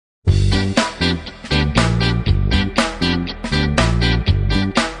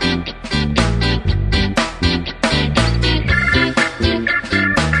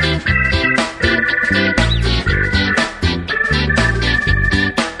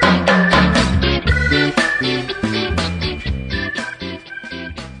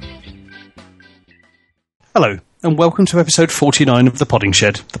Hello, and welcome to episode 49 of The Podding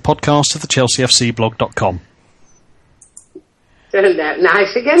Shed, the podcast of the ChelseaFCblog.com. Turned out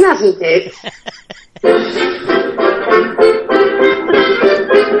nice again, hasn't it?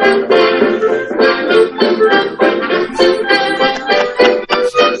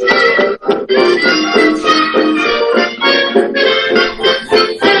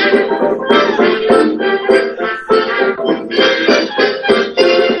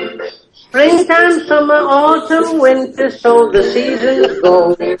 Springtime, summer, autumn, winter, so the seasons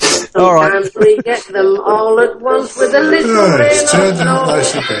go. Sometimes we get them all at once with a little rain It's turned out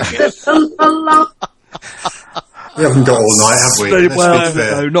nice again. the sun for long. We haven't got all night, have we? Let's Well, be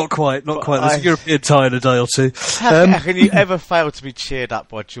fair. no, not quite. There's a European tie in a day or two. How can you ever fail to be cheered up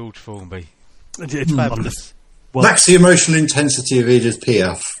by George Formby? It's fabulous. Well, Lacks the emotional intensity of Edith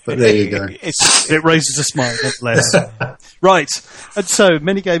Piaf, but there you go. it raises a smile, nonetheless. Right, and so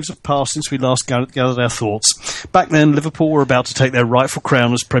many games have passed since we last gathered our thoughts. Back then, Liverpool were about to take their rightful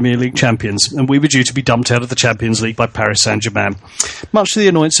crown as Premier League champions, and we were due to be dumped out of the Champions League by Paris Saint-Germain. Much to the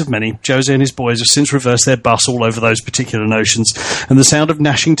annoyance of many, Jose and his boys have since reversed their bus all over those particular notions, and the sound of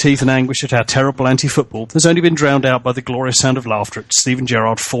gnashing teeth and anguish at our terrible anti-football has only been drowned out by the glorious sound of laughter at Steven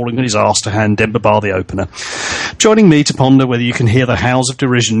Gerrard falling on his arse to hand Demba Ba the opener. Joining me to ponder whether you can hear the howls of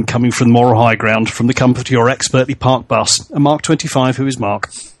derision coming from the moral high ground from the comfort of your expertly parked bus, and Mark 25, who is Mark.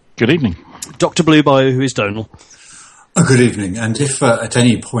 Good evening. Dr. Blue Bio, who is Donal. Good evening. And if at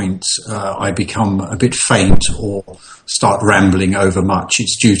any point I become a bit faint or start rambling over much,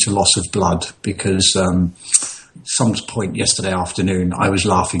 it's due to loss of blood because some point yesterday afternoon I was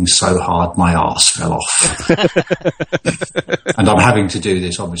laughing so hard my arse fell off. And I'm having to do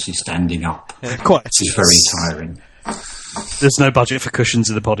this obviously standing up. Quite. It's very tiring. There's no budget for cushions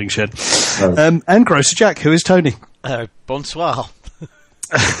in the Podding Shed. No. And Grocer Jack, who is Tony. Bonsoir.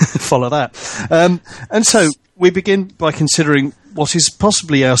 Follow that. And so we begin by considering what is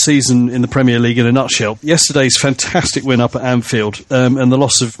possibly our season in the Premier League in a nutshell. Yesterday's fantastic win up at Anfield and the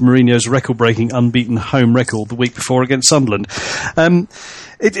loss of Mourinho's record-breaking unbeaten home record the week before against Sunderland.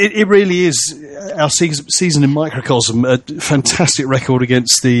 It really is our season in microcosm, a fantastic record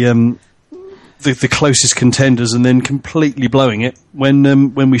against the closest contenders and then completely blowing it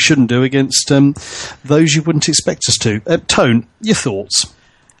when we shouldn't do against those you wouldn't expect us to. Tone, your thoughts?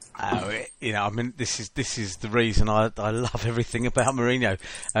 This is the reason I love everything about Mourinho.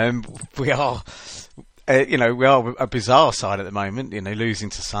 We are a bizarre side at the moment,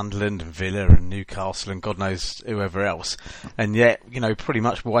 losing to Sunderland and Villa and Newcastle and God knows whoever else, and yet, pretty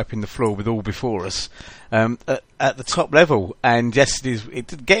much wiping the floor with all before us at the top level. And yesterday's, it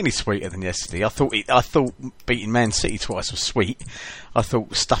didn't get any sweeter than yesterday. I thought beating Man City twice was sweet. I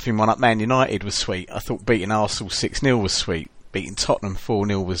thought stuffing one up Man United was sweet. I thought beating Arsenal 6-0 was sweet. Beating Tottenham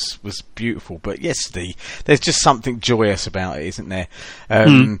 4-0 was beautiful, but yesterday there's just something joyous about it, isn't there?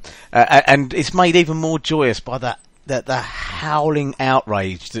 And it's made even more joyous by that howling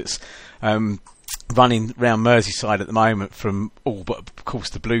outrage that's running round Merseyside at the moment from all but, of course,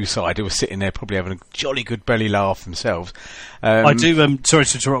 the blue side, who are sitting there probably having a jolly good belly laugh themselves. I do, sorry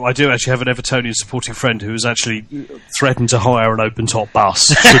to interrupt, I do actually have an Evertonian supporting friend who has actually threatened to hire an open-top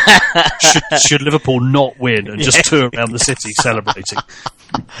bus should Liverpool not win and just tour around the city celebrating.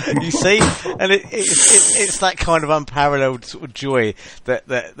 You see, and it's that kind of unparalleled sort of joy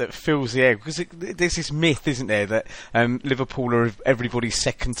that fills the air, because there's this myth, isn't there, that Liverpool are everybody's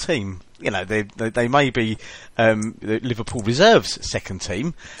second team. They may be the Liverpool reserves second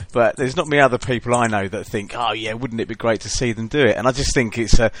team, but there's not many other people I know that think, oh yeah, wouldn't it be great to see them do it? And I just think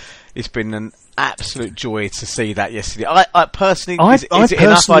it's been an absolute joy to see that yesterday. I personally, is it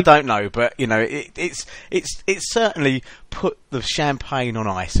enough? I don't know, but it's certainly put the champagne on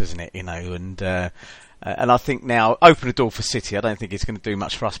ice, hasn't it? And I think now open a door for City. I don't think it's going to do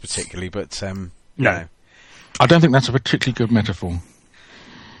much for us particularly, but no, I don't think that's a particularly good metaphor.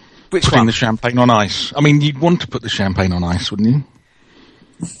 Putting the champagne on ice. I mean, you'd want to put the champagne on ice, wouldn't you?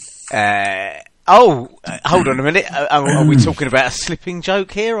 Hold on a minute. Are we talking about a slipping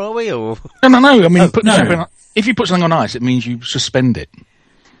joke here, are we? Or No. I mean, if you put something on ice, it means you suspend it.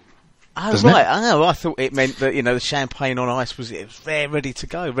 Oh, right. I thought it meant that, the champagne on ice was there, ready to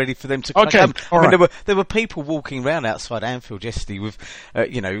go, ready for them to Okay, I mean, there were people walking around outside Anfield yesterday with,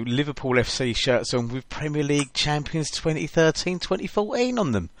 Liverpool FC shirts on with Premier League champions 2013-2014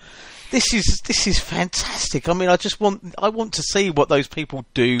 on them. This is fantastic. I mean, I want to see what those people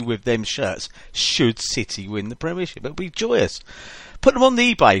do with them shirts should City win the Premiership. It'll be joyous. put them on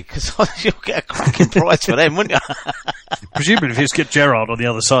the eBay, because you'll get a cracking price for them, wouldn't you? Presumably, if you just get Gerrard on the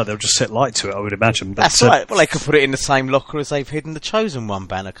other side, they'll just set light to it, I would imagine. But, that's right. Well, they could put it in the same locker as they've hidden the Chosen One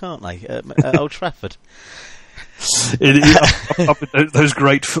banner, can't they, at Old Trafford? Those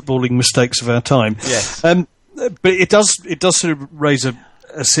great footballing mistakes of our time. Yes. But it does sort of raise a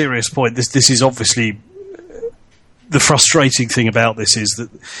serious point. This is obviously the frustrating thing about this is that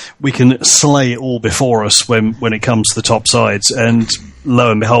we can slay it all before us when it comes to the top sides, and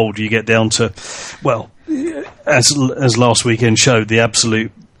lo and behold, you get down to, well, as last weekend showed, the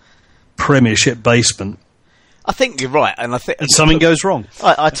absolute Premiership basement. I think you're right, and something goes wrong.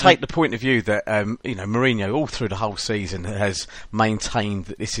 I take the point of view that Mourinho all through the whole season has maintained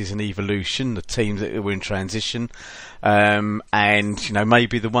that this is an evolution. The teams that were in transition, and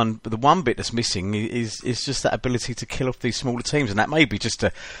maybe the one bit that's missing is just that ability to kill off these smaller teams, and that may be just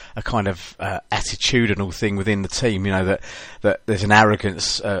a kind of attitudinal thing within the team. That there's an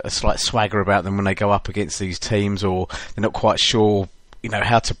arrogance, a slight swagger about them when they go up against these teams, or they're not quite sure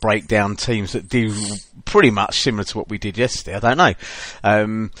how to break down teams that do pretty much similar to what we did yesterday. I don't know.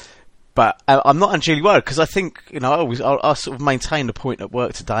 But I'm not unduly worried, because I think, I sort of maintain the point at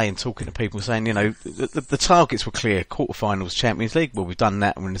work today and talking to people saying, the targets were clear. Quarterfinals, Champions League, well, we've done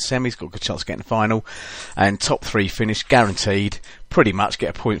that. We're in the semis, got a good chance of getting the final. And top 3 finish, guaranteed. Pretty much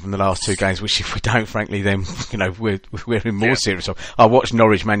get a point from the last 2 games, which if we don't, frankly, then, we're in more serious. I watched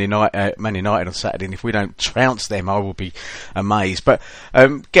Norwich Man United on Saturday, and if we don't trounce them, I will be amazed. But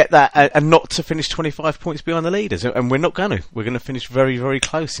get that, and not to finish 25 points behind the leaders. And we're not going to. We're going to finish very, very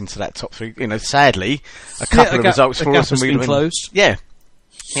close into that top 3. Sadly, a couple of results for us, and we've been closed. Yeah,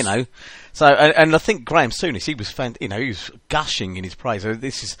 So, and I think Graham Souness, he was he was gushing in his praise. So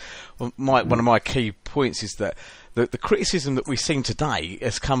this is one of my key points, is that the criticism that we've seen today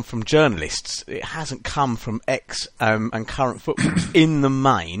has come from journalists. It hasn't come from ex and current footballers in the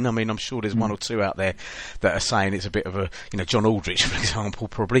main. I mean, I'm sure there's one or two out there that are saying it's a bit of a, John Aldrich, for example,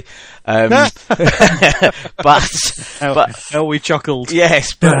 probably. But we chuckled.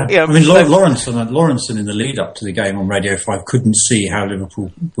 Yes, but Lawrenson in the lead up to the game on Radio 5 couldn't see how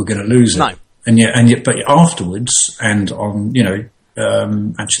Liverpool were going to lose it. No. And yet, but afterwards, and on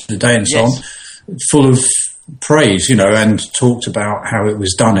actually the day and so on, full of praise, and talked about how it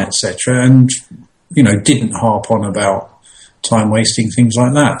was done, etc., and didn't harp on about time wasting, things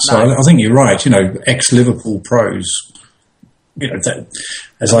like that. So I think you're right. Ex-Liverpool pros,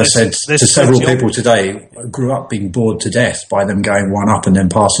 as I said to several people today, grew up being bored to death by them going one up and then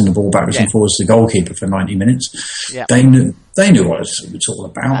passing the ball backwards and forwards to the goalkeeper for 90 minutes. Yeah. They knew what it's all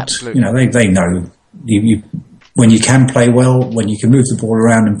about. Absolutely. They know you when you can play well, when you can move the ball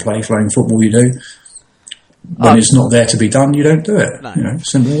around and play flowing football, you do. When it's not there to be done, you don't do it. No.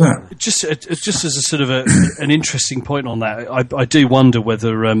 Simple as that. Just as a sort of an interesting point on that, I do wonder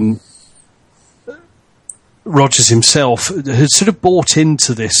whether Rodgers himself had sort of bought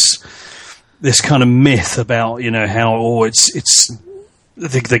into this kind of myth about how it's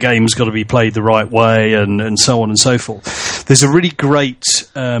the game's got to be played the right way and so on and so forth. There's a really great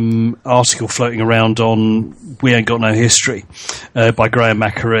article floating around on We Ain't Got No History by Graham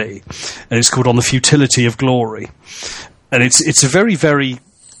McAree, and it's called On the Futility of Glory, and it's a very, very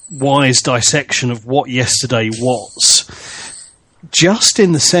wise dissection of what yesterday was, just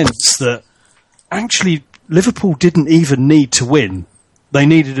in the sense that actually Liverpool didn't even need to win. They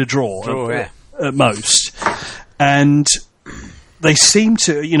needed a draw at most, and they seem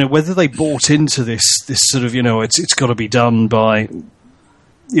to, whether they bought into this sort of, it's got to be done by,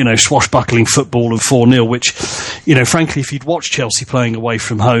 swashbuckling football of 4-0, which, frankly, if you'd watched Chelsea playing away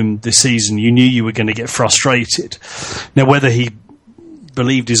from home this season, you knew you were going to get frustrated. Now, whether he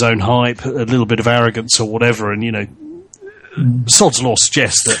believed his own hype, a little bit of arrogance or whatever, and, sod's law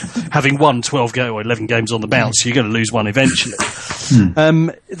suggests that having won 11 games on the bounce, you're going to lose one eventually.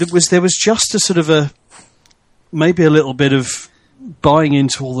 There was just a sort of maybe a little bit of buying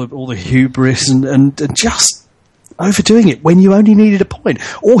into all the hubris and just overdoing it when you only needed a point.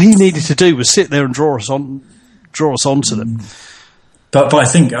 All he needed to do was sit there and draw us onto them. But I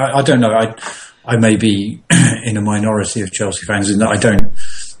think I don't know. I may be in a minority of Chelsea fans in that I don't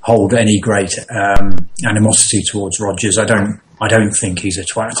hold any great animosity towards Rodgers. I don't think he's a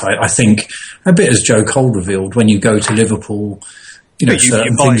twat. I think a bit as Joe Cole revealed, when you go to Liverpool,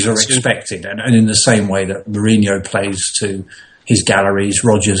 certain things are expected, and in the same way that Mourinho plays to his galleries,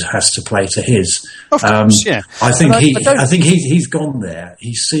 Rodgers has to play to his. Of course, yeah. I think he's gone there.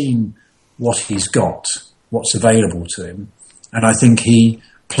 He's seen what he's got, what's available to him, and I think he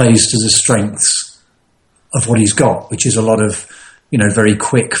plays to the strengths of what he's got, which is a lot of very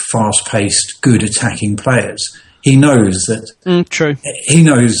quick, fast-paced, good attacking players. he knows that. True. He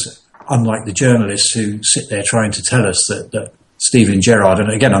knows, unlike the journalists who sit there trying to tell us that Steven Gerrard,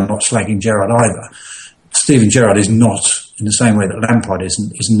 and again, I'm not slagging Gerrard either. Steven Gerrard is not, in the same way that Lampard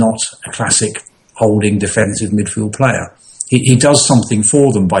is not a classic holding defensive midfield player. He does something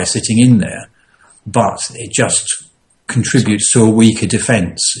for them by sitting in there, but it just contributes to a weaker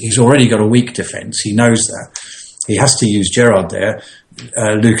defence. He's already got a weak defence. He knows that. He has to use Gerrard there.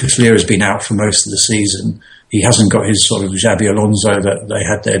 Lucas Lear has been out for most of the season. He hasn't got his sort of Xabi Alonso that they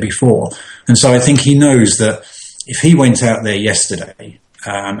had there before. And so I think he knows that if he went out there yesterday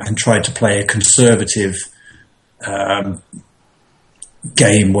and tried to play a conservative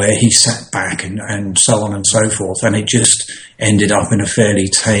game where he sat back and so on and so forth, and it just ended up in a fairly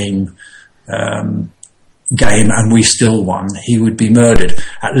tame game and we still won, he would be murdered.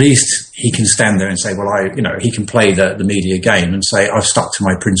 At least he can stand there and say, well, he can play the media game and say, I've stuck to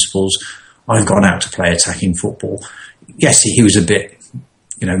my principles. I've gone out to play attacking football. Yes, he was a bit,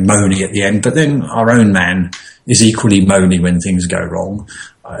 moany at the end, but then our own man is equally moany when things go wrong.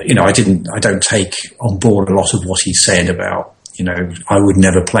 I don't take on board a lot of what he said about, I would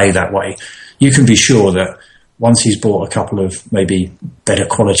never play that way. You can be sure that once he's bought a couple of maybe better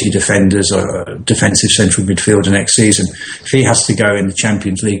quality defenders or defensive central midfielder next season, if he has to go in the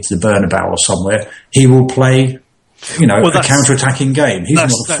Champions League to the Bernabeu or somewhere, he will play, a counter-attacking game. He's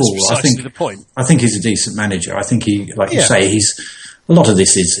not a fool. I think he's a decent manager. I think he, like you say, a lot of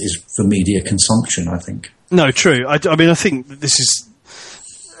this is for media consumption, I think. No, true. I think this is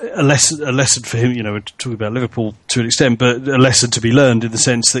a lesson for him, we're talking about Liverpool to an extent, but a lesson to be learned in the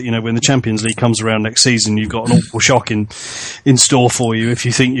sense that, when the Champions League comes around next season, you've got an awful shock in store for you if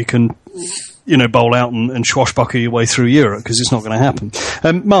you think you can, bowl out and swashbuckle your way through Europe, because it's not going to happen.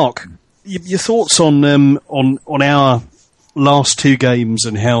 Mark, your thoughts on our last two games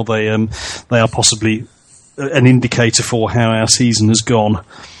and how they are possibly an indicator for how our season has gone?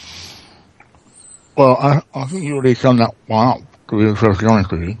 Well, I think you already summed that one up, to be perfectly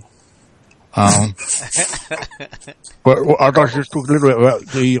honest with you. But I'd like to just talk a little bit about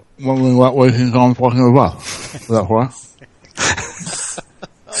the one we were wasting time talking about. Is that right?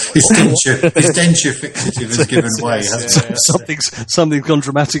 His denture fixative has given way, hasn't it? Something's gone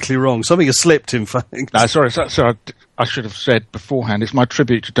dramatically wrong. Something has slipped, in fact. No, sorry. I should have said beforehand, it's my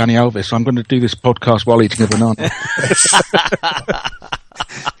tribute to Danny Elvis. I'm going to do this podcast while eating a banana.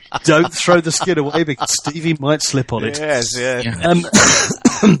 Don't throw the skin away because Stevie might slip on it. Yes, yeah. I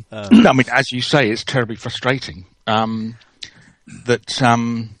mean, as you say, it's terribly frustrating that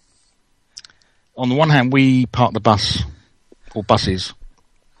on the one hand we park the bus or buses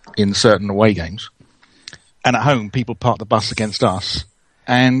in certain away games, and at home people park the bus against us.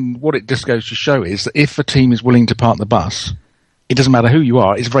 And what it just goes to show is that if a team is willing to park the bus, it doesn't matter who you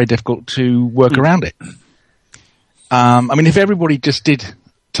are, it's very difficult to work around it. If everybody just did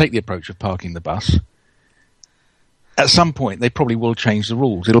take the approach of parking the bus, at some point they probably will change the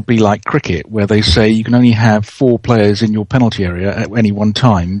rules. It'll be like cricket, where they say you can only have 4 players in your penalty area at any one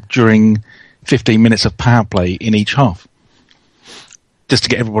time during 15 minutes of power play in each half, just to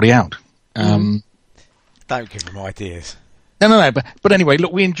get everybody out. Don't give them ideas. No. But anyway,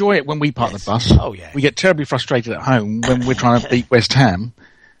 look, we enjoy it when we park the bus. Oh, yeah. We get terribly frustrated at home when we're trying to beat West Ham.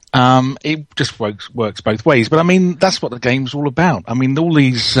 It just works both ways. But, that's what the game's all about. All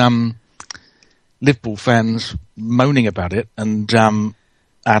these Liverpool fans moaning about it and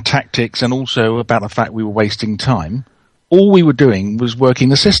our tactics, and also about the fact we were wasting time. All we were doing was working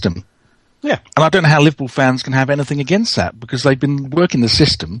the system. Yeah. And I don't know how Liverpool fans can have anything against that, because they've been working the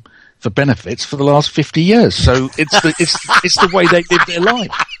system for benefits for the last 50 years. So it's the way they live their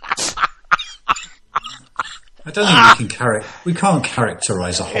life. I don't think we can't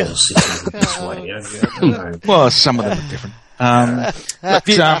characterise a whole city in this way. I don't know. Well, some of them are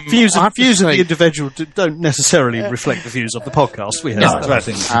different. Views of the individual don't necessarily reflect the views of the podcast. We have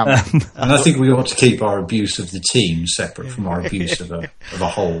and I think we ought to keep our abuse of the team separate from our abuse of a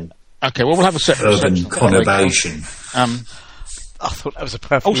whole. Okay, well, we'll have a separate urban conurbation. I thought that was a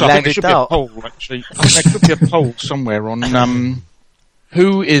perfectly also, I think there should landed be a poll, actually. I think there could be a poll somewhere on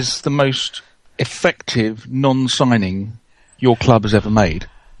who is the most effective non-signing your club has ever made.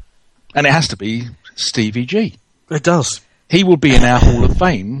 And it has to be Stevie G. It does. He will be in our Hall of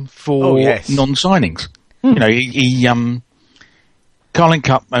Fame for non-signings. He Carling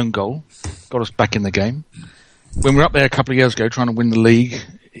Cup own goal got us back in the game. When we were up there a couple of years ago trying to win the league,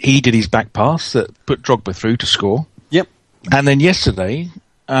 he did his back pass that put Drogba through to score. Yep. And then yesterday,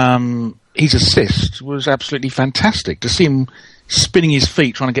 his assist was absolutely fantastic. To see him spinning his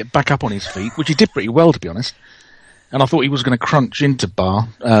feet, trying to get back up on his feet, which he did pretty well, to be honest. And I thought he was going to crunch into Bar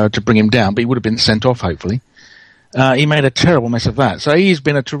to bring him down, but he would have been sent off, hopefully. He made a terrible mess of that. So he's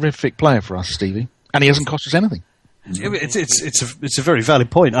been a terrific player for us, Stevie, and he hasn't cost us anything. It's a very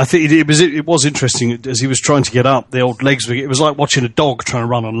valid point. I think it was interesting as he was trying to get up. The old legs it was like watching a dog trying to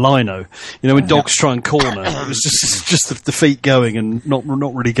run on lino. When dogs try and corner, it was just the feet going and not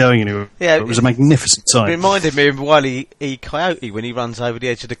really going anywhere. Yeah, it was a magnificent sight. It reminded me of Wile E. Coyote when he runs over the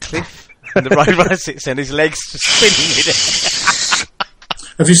edge of the cliff and the roadrunner sits and his legs just spinning in it.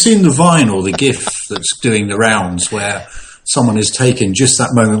 Have you seen the Vine or the GIF that's doing the rounds where someone has taken just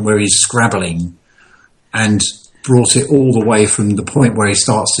that moment where he's scrabbling and brought it all the way from the point where he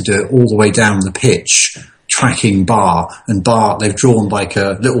starts to do it all the way down the pitch, tracking Bar, and Bar, they've drawn like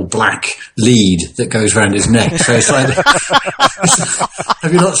a little black lead that goes around his neck. So it's like,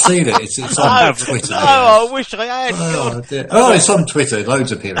 have you not seen it? It's on Twitter. No, I wish I had. It's on Twitter.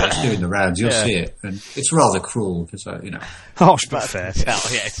 Loads of people are doing the rounds. You'll see it. And it's rather cruel because, harsh but fair.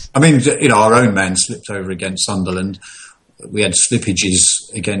 Yes. I mean, our own man slipped over against Sunderland. We had slippages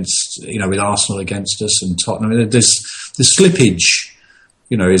against, with Arsenal against us and Tottenham. I mean, the slippage,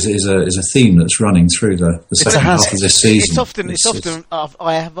 is a theme that's running through the second half of this season.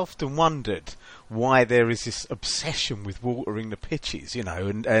 I have often wondered why there is this obsession with watering the pitches,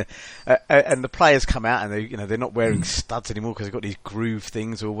 and the players come out and they're not wearing studs anymore because they've got these groove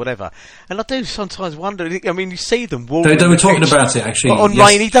things or whatever. And I do sometimes wonder. I mean, you see them watering. They were talking about it actually on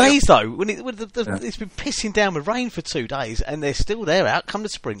rainy days though, when it's been pissing down with rain for 2 days, and they're still there. Out come the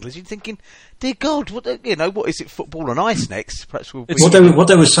sprinklers. You're thinking, dear God, what is it? Football on ice next? Perhaps what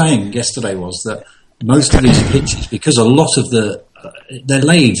they were saying yesterday was that most of these pitches, because a lot of they're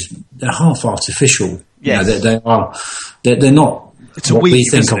half artificial. Yes. They're not what we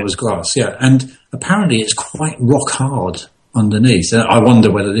think of as grass. Yeah, and apparently it's quite rock hard underneath. And I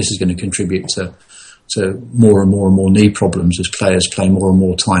wonder whether this is going to contribute to more and more and more knee problems as players play more and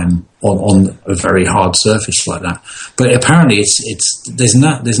more time on a very hard surface like that. But apparently there's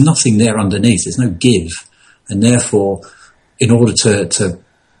nothing there underneath. There's no give, and therefore, in order to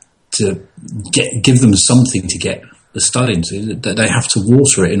give them something to get the stud into, that they have to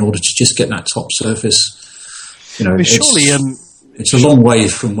water it in order to just get that top surface. It's a long way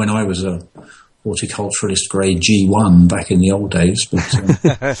from when I was a horticulturalist grade G1 back in the old days. But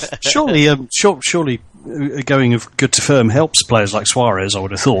surely going of good to firm helps players like Suarez, I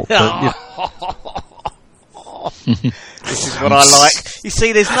would have thought. But, This is what I like. You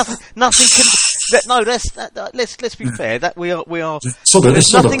see, there's nothing can. Let's be fair. That we are sort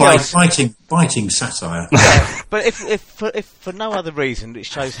of biting satire. Yeah, but if for no other reason, it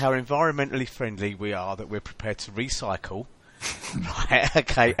shows how environmentally friendly we are. That we're prepared to recycle. Right,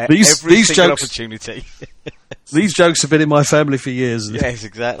 okay. Every single opportunity. These jokes have been in my family for years. Yes,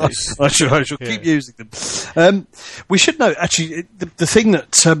 exactly. I shall keep using them. We should know actually the thing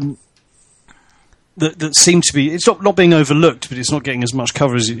that seemed to be, it's not being overlooked, but it's not getting as much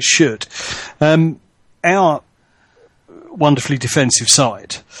cover as it should. Our wonderfully defensive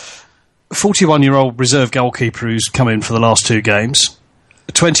side, a 41-year-old reserve goalkeeper who's come in for the last 2 games,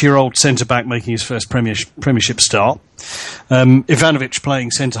 a 20-year-old centre-back making his first Premiership start, Ivanovic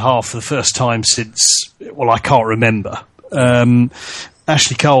playing centre-half for the first time since, I can't remember.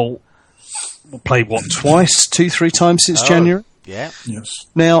 Ashley Cole played, 2-3 times since January? Yeah. Yes.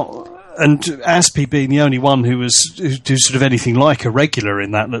 Now, and Aspie being the only one who sort of anything like a regular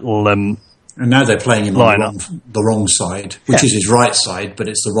in that little and now they're playing him on the wrong side, which is his right side, but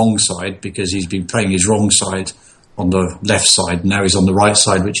it's the wrong side because he's been playing his wrong side on the left side. Now he's on the right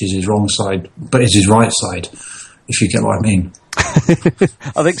side, which is his wrong side, but it's his right side, if you get what I mean.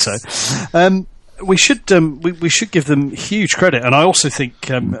 I think so. We should give them huge credit, and I also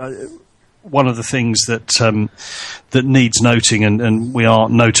think one of the things that needs noting, and we are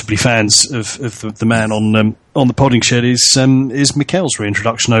notably fans of the man on the Podding Shed, is Mikel's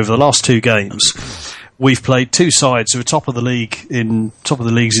reintroduction over the last 2 games. We've played 2 sides who are top of the leagues in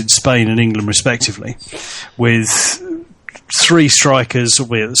Spain and England respectively, with 3 strikers.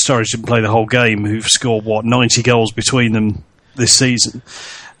 Sturridge didn't play the whole game, who've scored 90 goals between them this season,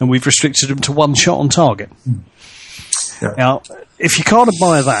 and we've restricted them to 1 shot on target. Yeah. Now, if you can't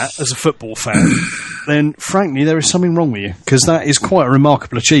admire that as a football fan, then frankly there is something wrong with you, because that is quite a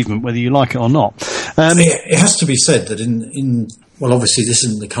remarkable achievement, whether you like it or not. It has to be said that obviously this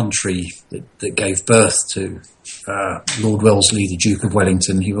isn't the country that gave birth to Lord Wellesley, the Duke of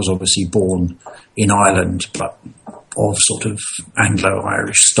Wellington. He was obviously born in Ireland, but of sort of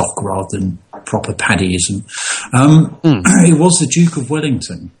Anglo-Irish stock rather than proper paddyism. It was the Duke of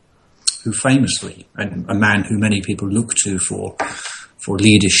Wellington who famously, and a man who many people look to for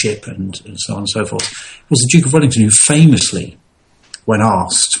leadership and so on and so forth, was the Duke of Wellington who famously, when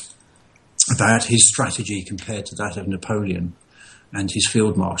asked about his strategy compared to that of Napoleon and his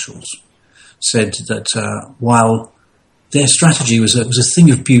field marshals, said that while their strategy was a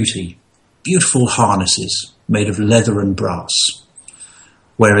thing of beauty, beautiful harnesses made of leather and brass,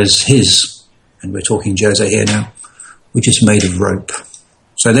 whereas his, and we're talking Jose here now, were just made of rope.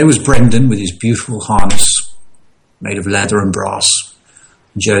 So there was Brendan with his beautiful harness made of leather and brass,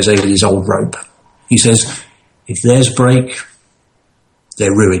 and Jose with his old rope. He says, if theirs break,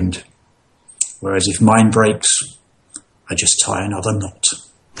 they're ruined. Whereas if mine breaks, I just tie another knot.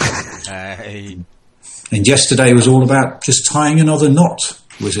 Hey. And yesterday was all about just tying another knot,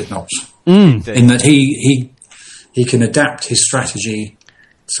 was it not? Mm. In that he can adapt his strategy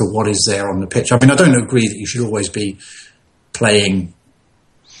to what is there on the pitch. I mean, I don't agree that you should always be playing,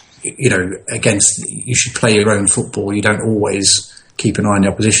 you should play your own football. You don't always keep an eye on the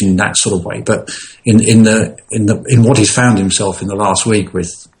opposition in that sort of way. But in what he's found himself in the last week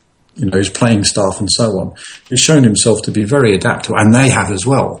with, his playing staff and so on, he's shown himself to be very adaptable, and they have as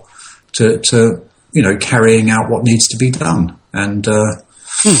well, to carrying out what needs to be done. And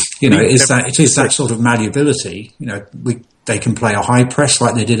it is that sort of malleability. They can play a high press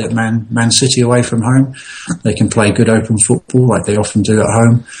like they did at Man City away from home. They can play good open football like they often do at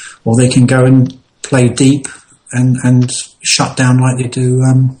home, or they can go and play deep and shut down like they do,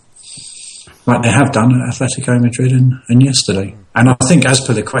 like they have done at Atletico Madrid and yesterday. And I think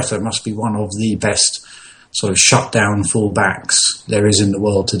Azpilicueta must be one of the best sort of shut-down full-backs there is in the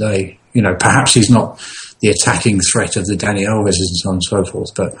world today. Perhaps he's not the attacking threat of the Dani Alves and so on and so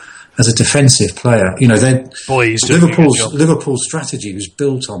forth, but as a defensive player, Liverpool's strategy was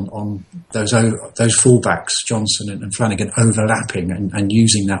built on those full-backs, Johnson and Flanagan, overlapping and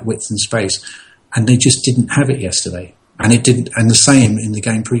using that width and space, and they just didn't have it yesterday. And it didn't, and the same in the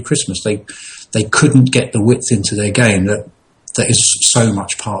game pre-Christmas. They couldn't get the width into their game that is so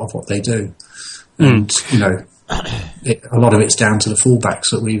much part of what they do. And a lot of it's down to the fullbacks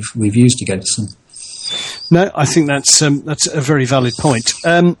that we've used against them. No, I think that's a very valid point.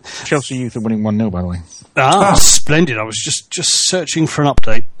 Chelsea Youth are winning 1-0, by the way. Splendid! I was just searching for an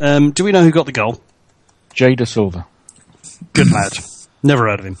update. Do we know who got the goal? Jay Da Silva. Good lad. Never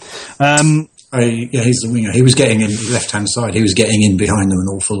heard of him. He's the winger. He was getting in left-hand side. He was getting in behind them an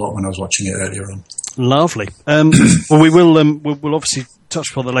awful lot when I was watching it earlier on. Lovely. Well, we'll obviously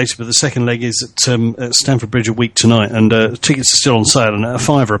touch upon that later, but the second leg is at Stamford Bridge a week tonight, and tickets are still on sale, and at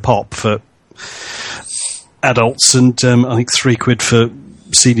 £5 a pop for adults, and I think £3 for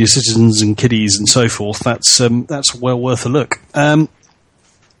senior citizens and kiddies and so forth. That's well worth a look. In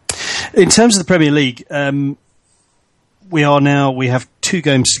terms of the Premier League, we have 2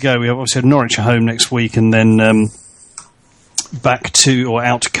 games to go. We obviously have Norwich at home next week, and then back to or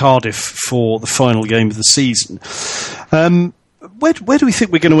out to Cardiff for the final game of the season. Where do we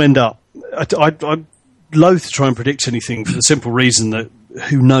think we're going to end up? I'm loath to try and predict anything for the simple reason that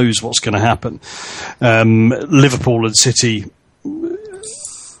who knows what's going to happen. Liverpool and City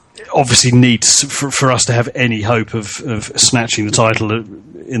obviously need for us to have any hope of snatching the title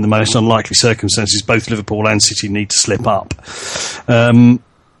in the most unlikely circumstances. Both Liverpool and City need to slip up.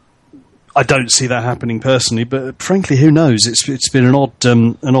 I don't see that happening personally, but frankly, who knows? It's been an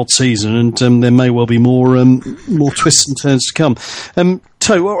odd season, and there may well be more twists and turns to come.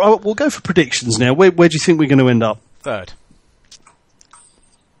 To, we'll go for predictions now. Where do you think we're going to end up? Third.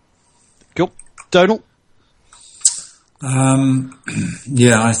 Cool. Donald?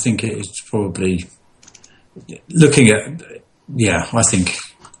 I think it's probably looking at. Yeah, I think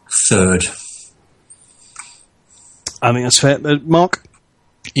third. I think that's fair. Mark?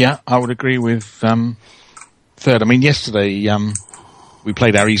 Yeah, I would agree with third. I mean, yesterday we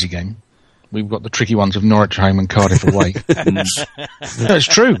played our easy game. We've got the tricky ones of Norwich home and Cardiff away. No, it's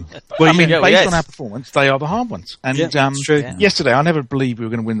true. Well, based on our performance, they are the hard ones. And it's true. Yesterday, I never believed we were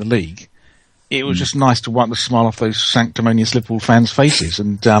going to win the league. It was just nice to wipe the smile off those sanctimonious Liverpool fans' faces.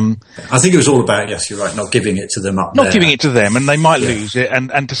 And I think it was all about, yes, you're right, not giving it to them up there. Not giving it to them, and they might lose it.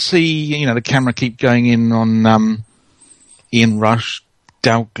 And to see, the camera keep going in on Ian Rush,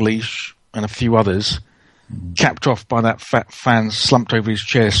 Dalglish, and a few others, capped off by that fat fan slumped over his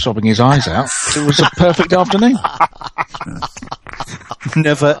chair, sobbing his eyes out. It was a perfect afternoon.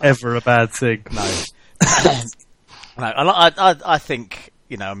 Never, ever a bad thing. No. I think,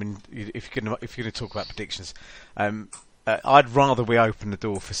 if you're going to talk about predictions, I'd rather we open the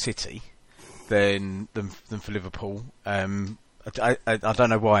door for City than for Liverpool. I don't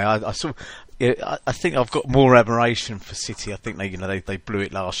know why. I saw, I think I've got more admiration for City. I think they blew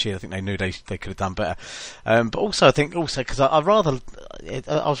it last year. I think they knew they could have done better. But also I think because I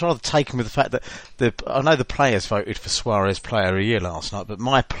was rather taken with the fact that I know the players voted for Suarez Player of the Year last night, but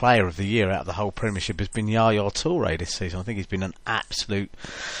my Player of the Year out of the whole Premiership has been Yaya Toure this season. I think he's been an absolute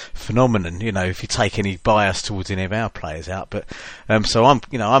phenomenon. If you take any bias towards any of our players out, but so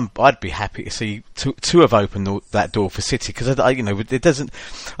I'd be happy to see to have opened that door for City, because it doesn't.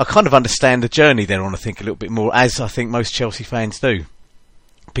 I kind of understand the journey they're on, I think, a little bit more, as I think most Chelsea fans do,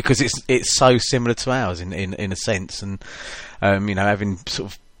 because it's so similar to ours in a sense, and having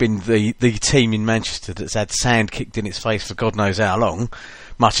sort of been the team in Manchester that's had sand kicked in its face for God knows how long,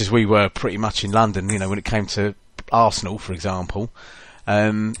 much as we were pretty much in London, when it came to Arsenal, for example.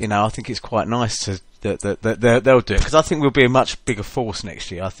 I think it's quite nice that they'll do it, because I think we'll be a much bigger force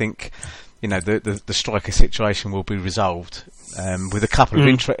next year. I think the striker situation will be resolved with a couple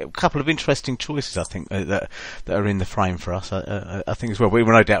of interesting choices. I think that are in the frame for us. I think as well. We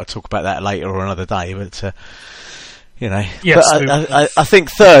will no doubt talk about that later or another day. But yes, but I think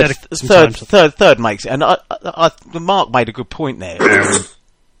third makes it. And Mark made a good point there.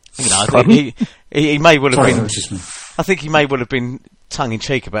 I think he may well have been. I think he may well have been tongue in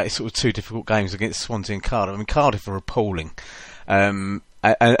cheek about his sort of two difficult games against Swansea and Cardiff. I mean, Cardiff are appalling.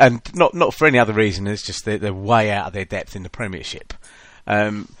 And not for any other reason. It's just they're way out of their depth in the Premiership.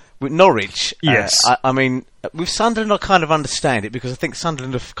 With Norwich, yes. I mean, with Sunderland, I kind of understand it, because I think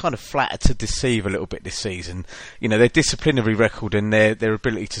Sunderland have kind of flattered to deceive a little bit this season. Their disciplinary record and their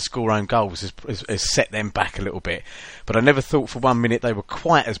ability to score own goals has set them back a little bit. But I never thought for 1 minute they were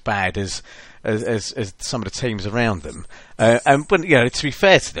quite as bad as some of the teams around them. And when, to be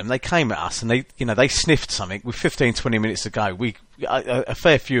fair to them, they came at us and they sniffed something with 15-20 minutes to go. A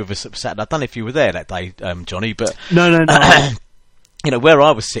fair few of us upset. I don't know if you were there that day, Johnny, but no. Where I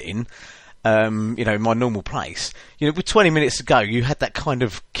was sitting, in my normal place, with 20 minutes to go, you had that kind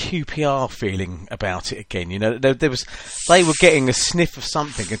of QPR feeling about it again. They were getting a sniff of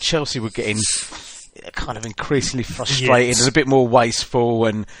something, and Chelsea were getting kind of increasingly frustrated and a bit more wasteful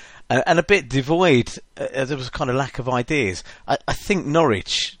and a bit devoid. There was a kind of lack of ideas. I think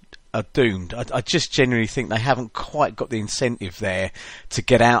Norwich are doomed. I just genuinely think they haven't quite got the incentive there to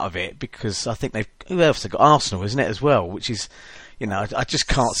get out of it, because I think who else they've got? Arsenal, isn't it, as well, which is... I just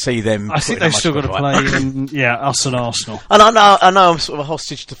can't see them. I think they've still got to play, us and Arsenal. And I know I'm sort of a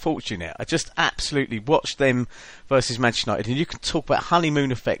hostage to fortune now. I just absolutely watched them versus Manchester United, and you can talk about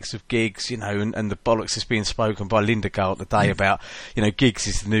honeymoon effects of Giggs, and the bollocks that's being spoken by Lindegaard today about, Giggs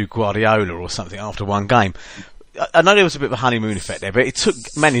is the new Guardiola or something after one game. I know there was a bit of a honeymoon effect there, but it took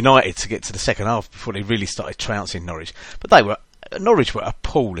Man United to get to the second half before they really started trouncing Norwich. But Norwich were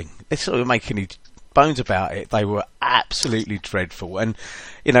appalling. They sort of make any bones about it. They were absolutely dreadful, and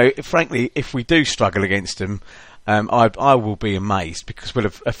frankly, if we do struggle against them, I will be amazed, because we'll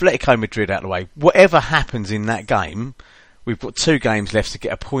have Atletico Madrid out of the way. Whatever happens in that game, we've got 2 games left to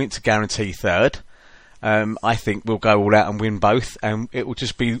get a point to guarantee third. I think we'll go all out and win both, and it will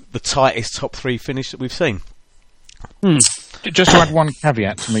just be the tightest top 3 finish that we've seen. Just to add one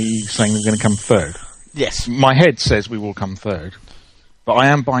caveat to me saying we're going to come third. Yes, my head says we will come third. But I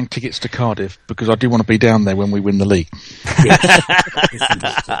am buying tickets to Cardiff because I do want to be down there when we win the league.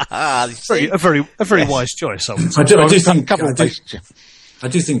 a very wise choice. I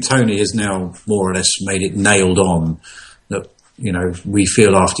do think Tony has now more or less made it nailed on that we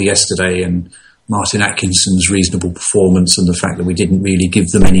feel after yesterday and Martin Atkinson's reasonable performance and the fact that we didn't really give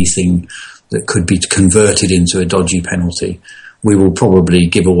them anything that could be converted into a dodgy penalty. We will probably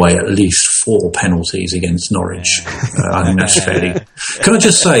give away at least 4 penalties against Norwich. I think that's fairly... Can I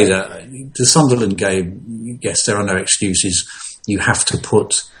just say that the Sunderland game, yes, there are no excuses. You have to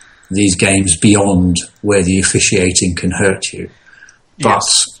put these games beyond where the officiating can hurt you. But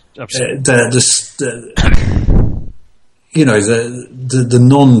the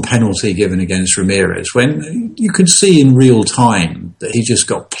non-penalty given against Ramirez, when you could see in real time that he just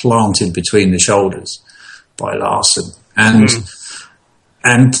got planted between the shoulders by Larsson. And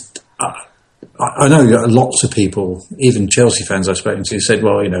I know lots of people, even Chelsea fans I've spoken to, said,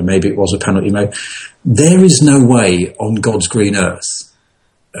 well, maybe it was a penalty. There is no way on God's green earth,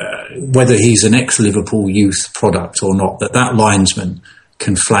 whether he's an ex-Liverpool youth product or not, that linesman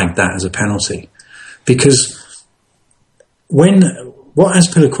can flag that as a penalty. Because what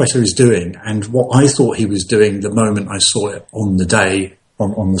Azpilicueta is doing, and what I thought he was doing the moment I saw it on the day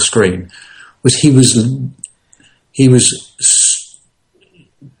on the screen, was he was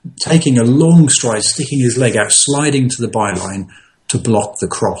taking a long stride, sticking his leg out, sliding to the byline to block the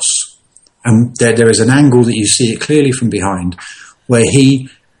cross. And there is an angle that you see it clearly from behind where he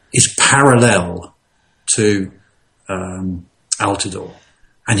is parallel to Altidore.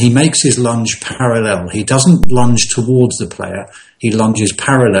 And he makes his lunge parallel. He doesn't lunge towards the player. He lunges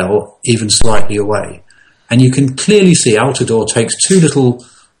parallel, even slightly away. And you can clearly see Altidore takes two little,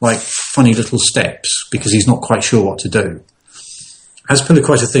 funny little steps because he's not quite sure what to do.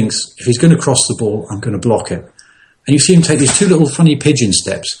 Azpilicueta thinks, if he's going to cross the ball, I'm going to block it. And you see him take these two little funny pigeon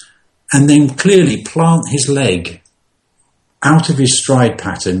steps and then clearly plant his leg out of his stride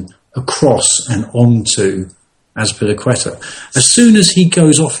pattern across and onto Azpilicueta. As soon as he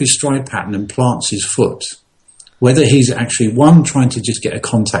goes off his stride pattern and plants his foot, whether he's actually, one, trying to just get a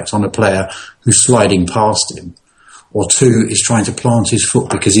contact on a player who's sliding past him, or two, is trying to plant his foot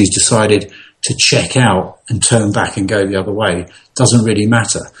because he's decided to check out and turn back and go the other way, doesn't really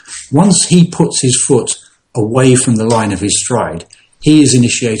matter. Once he puts his foot away from the line of his stride, he is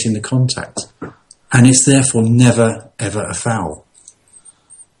initiating the contact. And it's therefore never, ever a foul.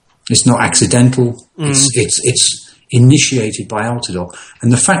 It's not accidental. It's initiated by Altidore.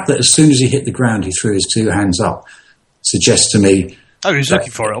 And the fact that as soon as he hit the ground, he threw his two hands up suggests to me... Oh, he was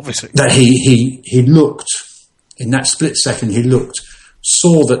looking for it, obviously. That he looked, in that split second, he looked,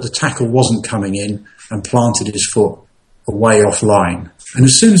 saw that the tackle wasn't coming in and planted his foot away offline. And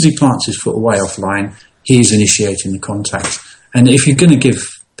as soon as he plants his foot away offline, he's initiating the contact. And if you're going to give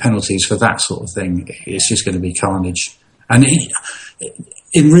penalties for that sort of thing, it's just going to be carnage. And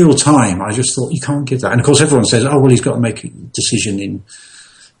in real time, I just thought, you can't give that. And of course, everyone says, oh, well, he's got to make a decision in,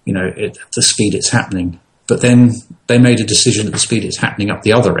 at the speed it's happening. But then they made a decision at the speed it's happening up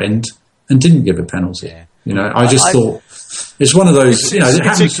the other end and didn't give a penalty. Yeah. I thought it's one of those, it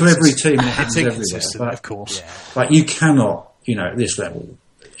happens to every team. It happens everywhere. But, of course. Yeah. But you cannot, at this level,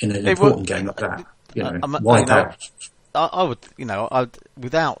 in an important game like that, wipe out. I would, I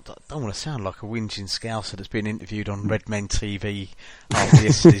don't want to sound like a whinging scouser that's been interviewed on Red Men TV after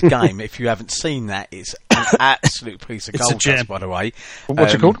yesterday's game. If you haven't seen that, it's an absolute piece of gold dust, by the way.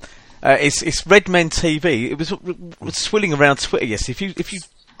 What's it called? It's Red Men TV. It was swilling around Twitter yesterday. If you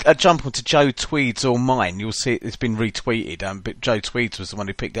jump onto Joe Tweed's or mine, you'll see it's been retweeted. But Joe Tweed's was the one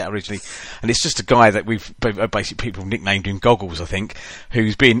who picked it out originally, and it's just a guy that we've basically people nicknamed him Goggles, I think,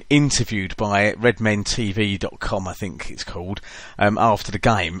 who's been interviewed by redmentv.com, I think it's called, after the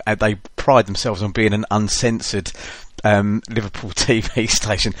game. They pride themselves on being an uncensored Liverpool TV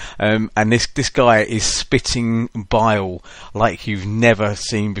station, and this guy is spitting bile like you've never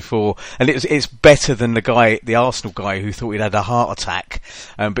seen before, and it's better than the Arsenal guy who thought he'd had a heart attack,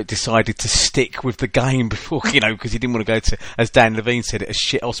 but decided to stick with the game before, because he didn't want to go to, as Dan Levine said, a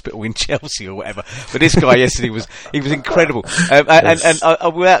shit hospital in Chelsea or whatever. But this guy yesterday was incredible,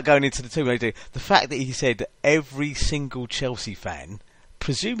 and without going into the two, the fact that he said every single Chelsea fan,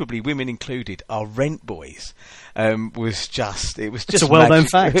 presumably women included, are rent boys, was just it's a well-known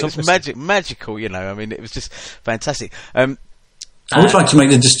fact. It was magical, it was just fantastic. I would like to make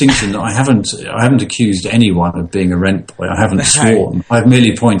the distinction that I haven't accused anyone of being a rent boy. I haven't sworn. I've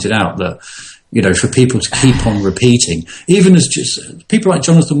merely pointed out that, for people to keep on repeating, even as just people like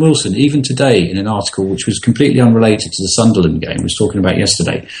Jonathan Wilson, even today in an article which was completely unrelated to the Sunderland game, was talking about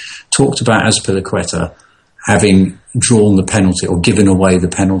yesterday, talked about Azpilicueta having drawn the penalty or given away the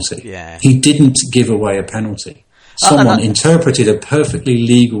penalty. Yeah. He didn't give away a penalty. Someone interpreted a perfectly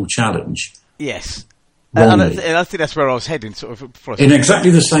legal challenge. Yes. And I think that's where I was heading. In exactly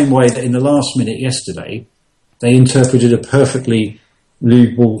the same way that in the last minute yesterday, they interpreted a perfectly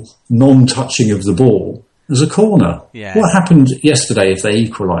legal non-touching of the ball as a corner. Yeah. What happened yesterday if they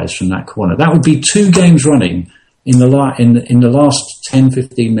equalised from that corner? That would be 2 games running in the last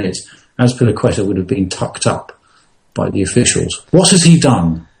 10-15 minutes. Azpilicueta would have been tucked up by the officials. What has he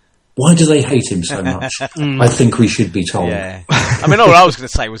done? Why do they hate him so much? I think we should be told. Yeah. All I was going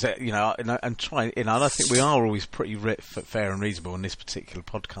to say was that, and try, and I think we are always pretty fair and reasonable in this particular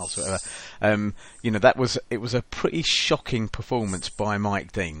podcast or whatever. It was a pretty shocking performance by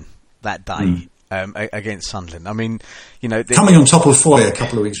Mike Dean that day. Against Sunderland. Coming on top of Foy a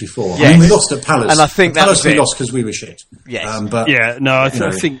couple of weeks before. Yes. We lost at Palace. And I think Palace we lost because we were shit. Yes.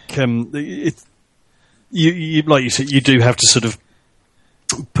 I think you like you said, you do have to sort of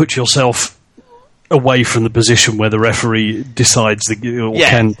put yourself away from the position where the referee decides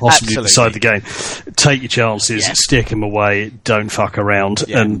can possibly decide the game. Take your chances, stick him away, don't fuck around,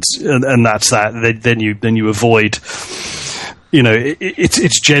 and that's that. Then you avoid.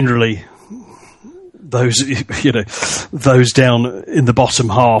 It's generally those those down in the bottom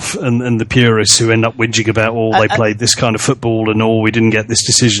half and the purists who end up whinging about they played this kind of football and we didn't get this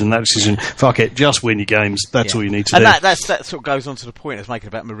decision, that decision. Fuck it, just win your games. That's all you need to do. And that sort of goes on to the point I was making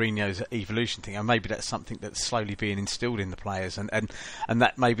about Mourinho's evolution thing, and maybe that's something that's slowly being instilled in the players, and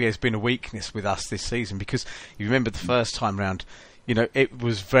that maybe has been a weakness with us this season, because you remember the first time round, it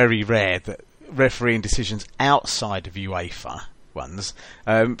was very rare that refereeing decisions outside of UEFA ones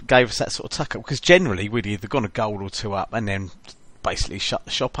gave us that sort of tuck up, because generally we'd either gone a goal or two up and then basically shut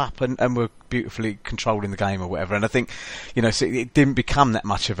the shop up and were beautifully controlling the game or whatever. And I think so it didn't become that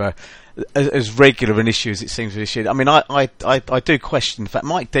much of as regular an issue as it seems this year. I mean, I do question the fact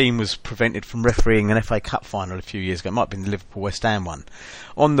Mike Dean was prevented from refereeing an FA Cup final a few years ago. It might have been the Liverpool West Ham one,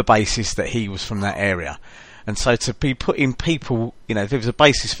 on the basis that he was from that area. And so to be putting people, if there was a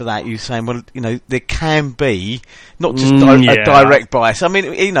basis for that, you're saying, well, there can be not just a direct bias. I mean,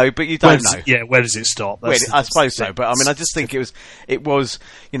 but you don't know. Yeah, where does it stop? I suppose so. But I mean, I just think it was,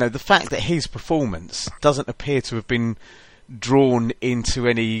 the fact that his performance doesn't appear to have been drawn into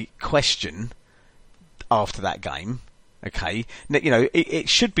any question after that game. Okay, it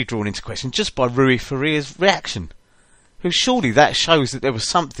should be drawn into question just by Rui Faria's reaction. Surely that shows that there was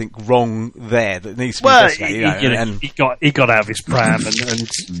something wrong there that needs to be investigated. He got out of his pram, and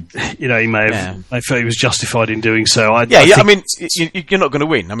he may have felt he was justified in doing so. I mean, you're not going to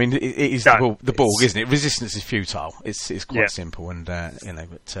win. I mean, it is the ball, isn't it? Resistance is futile. It's quite simple, and But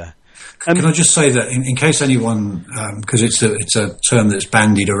can I just say that in case anyone, because it's a term that's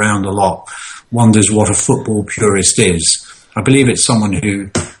bandied around a lot, wonders what a football purist is, I believe it's someone who,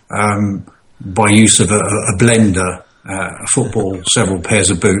 by use of a blender, a football, several pairs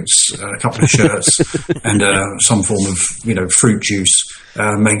of boots, a couple of shirts, and some form of fruit juice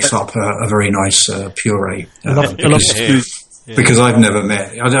makes up a very nice puree. Because I've never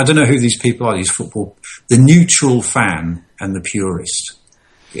met. I don't know who these people are. These football, the neutral fan and the purist.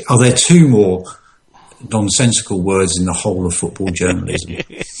 Are there two more nonsensical words in the whole of football journalism?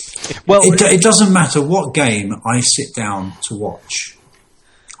 Well, it doesn't matter what game I sit down to watch.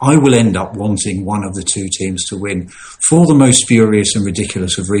 I will end up wanting one of the two teams to win for the most spurious and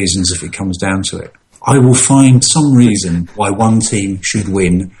ridiculous of reasons if it comes down to it. I will find some reason why one team should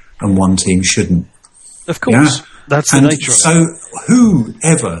win and one team shouldn't. Of course. That's the nature of it. So who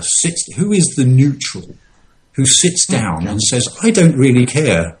is the neutral who sits down and says, I don't really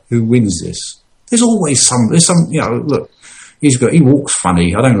care who wins this? There's always some, look, he walks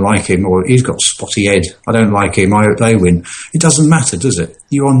funny, I don't like him, or he's got spotty head, I don't like him, I hope they win. It doesn't matter, does it?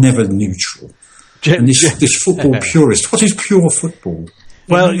 You are never neutral. And this football purist, what is pure football?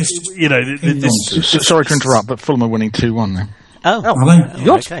 Well, sorry to interrupt, but Fulham are winning 2-1 now. Are they?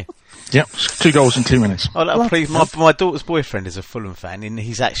 Okay. Yep, 2 goals in 2 minutes. Oh, please, my daughter's boyfriend is a Fulham fan, and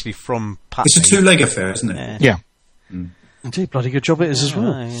he's actually from Putney. It's a two-leg affair, isn't it? Yeah. Indeed, bloody good job it is as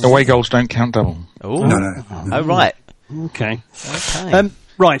well. Away goals don't count double. Oh, no. Oh, right. Okay.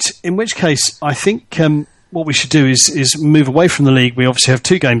 Right, in which case, I think what we should do is move away from the league. We obviously have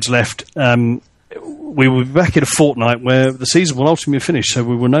 2 games left. We will be back in a fortnight where the season will ultimately finish, so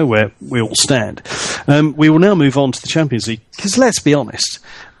we will know where we all stand. We will now move on to the Champions League, because let's be honest,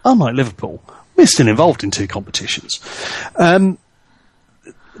 unlike Liverpool, we're still involved in 2 competitions. The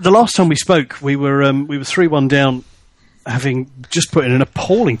last time we spoke, we were 3-1 down, having just put in an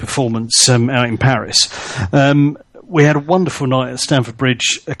appalling performance out in Paris. We had a wonderful night at Stamford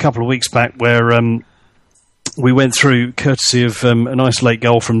Bridge a couple of weeks back where we went through courtesy of a nice late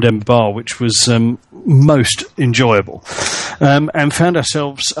goal from Demba Ba, which was most enjoyable, and found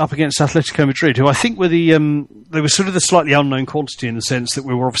ourselves up against Atletico Madrid, who I think were they were sort of the slightly unknown quantity in the sense that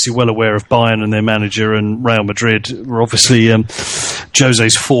we were obviously well aware of Bayern and their manager, and Real Madrid were obviously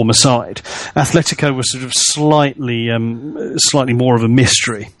Jose's former side. Atletico was sort of slightly more of a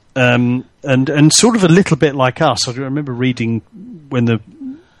mystery, and sort of a little bit like us. I remember reading when the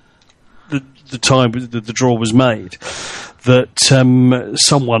time the draw was made, that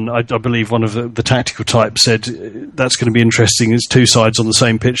someone, I believe one of the tactical type, said that's going to be interesting. It's 2 sides on the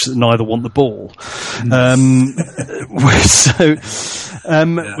same pitch that neither want the ball.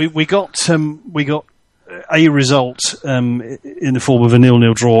 We got a result in the form of a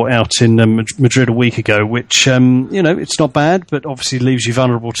 0-0 draw out in Madrid a week ago, which it's not bad, but obviously leaves you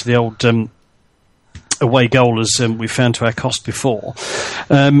vulnerable to the old away goal, as we found to our cost before.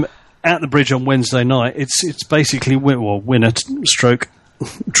 At the Bridge on Wednesday night, it's basically winner stroke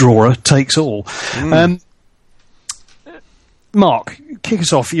drawer takes all. Mark, kick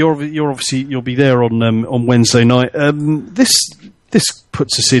us off. You'll be there on Wednesday night. This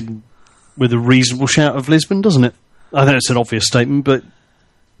puts us in with a reasonable shout of Lisbon, doesn't it? I know it's an obvious statement, but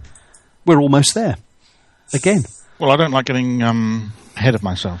we're almost there. again. Well, I don't like getting ahead of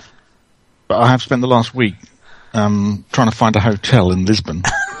myself, but I have spent the last week trying to find a hotel in Lisbon.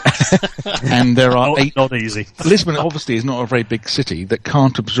 And there are not easy. Lisbon obviously is not a very big city that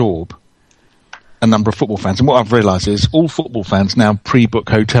can't absorb a number of football fans. And what I've realised is all football fans now pre-book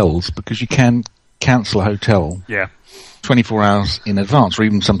hotels because you can cancel a hotel 24 hours in advance or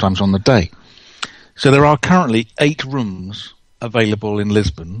even sometimes on the day. So there are currently 8 rooms available in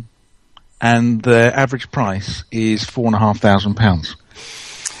Lisbon and the average price is £4,500.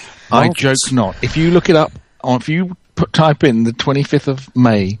 I joke not. If you look it up, if you type in the 25th of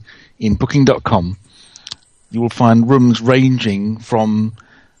May in booking.com, you will find rooms ranging from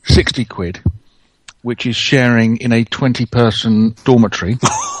 60 quid, which is sharing in a 20-person dormitory,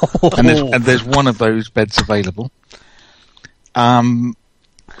 and there's one of those beds available. Some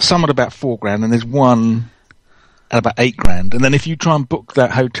at about £4,000, and there's one at about £8,000. And then if you try and book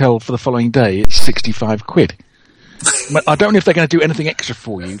that hotel for the following day, it's 65 quid. But I don't know if they're going to do anything extra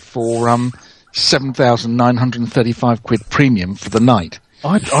for you for 7,935 quid premium for the night.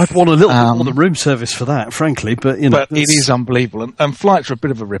 I'd want a little bit more the room service for that, frankly, but But it is unbelievable, and flights are a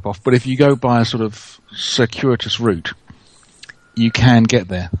bit of a rip-off. But if you go by a sort of circuitous route, you can get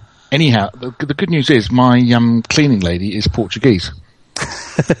there. Anyhow, the good news is my cleaning lady is Portuguese.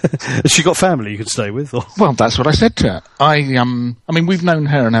 Has she got family you could stay with? Or? Well, that's what I said to her. I mean, we've known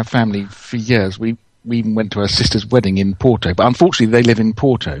her and her family for years. We even went to her sister's wedding in Porto, but unfortunately they live in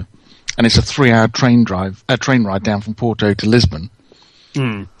Porto, and it's a 3-hour train ride down from Porto to Lisbon.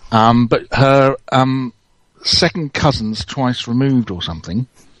 But her second cousins, twice removed or something,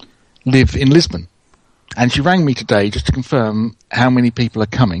 live in Lisbon. And she rang me today just to confirm how many people are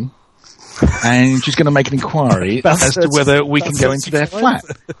coming, and she's going to make an inquiry as to whether we can go into their flat,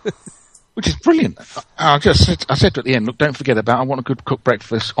 which is brilliant. I said to her at the end, look, don't forget about I want a good cooked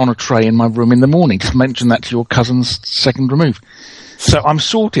breakfast on a tray in my room in the morning. Just mention that to your cousin's second removed. So I'm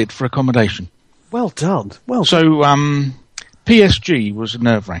sorted for accommodation. Well done. So PSG was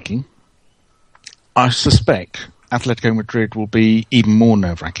nerve-wracking. I suspect Atletico Madrid will be even more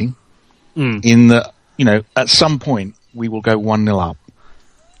nerve-wracking in that, at some point we will go 1-0 up.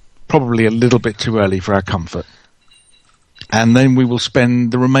 Probably a little bit too early for our comfort. And then we will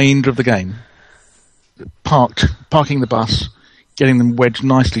spend the remainder of the game parking the bus, getting them wedged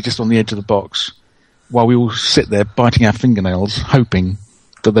nicely just on the edge of the box, while we all sit there biting our fingernails, hoping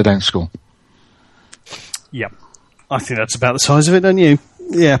that they don't score. Yep. I think that's about the size of it, don't you?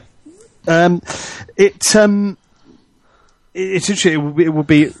 Yeah. It's interesting. It will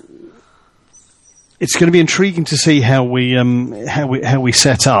be. It's going to be intriguing to see how we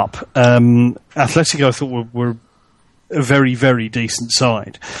set up. Atletico, I thought, were a very, very decent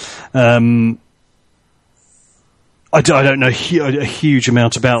side. I don't know a huge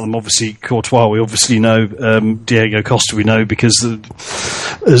amount about them. Obviously, Courtois, we obviously know. Diego Costa, we know because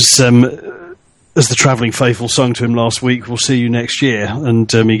as the travelling faithful sung to him last week, we'll see you next year.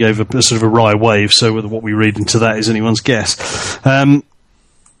 And he gave a sort of a wry wave, so whether what we read into that is anyone's guess.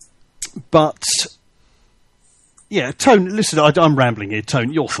 But, yeah, Tone, listen, I'm rambling here.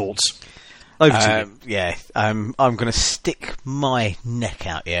 Tone, your thoughts? Over to you. Yeah, I'm going to stick my neck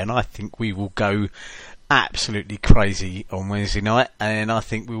out here, and I think we will go absolutely crazy on Wednesday night, and I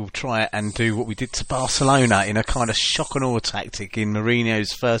think we will try and do what we did to Barcelona in a kind of shock and awe tactic in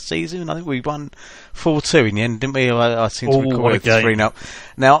Mourinho's first season. I think we won 4-2 in the end, didn't we? I seem to recall it 3-0.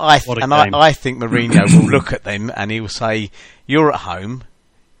 Now, I think Mourinho will look at them and he will say, "You're at home,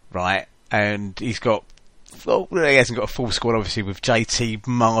 right?" And he hasn't got a full squad, obviously, with JT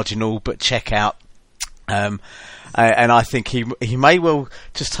marginal, but check out. And I think he may well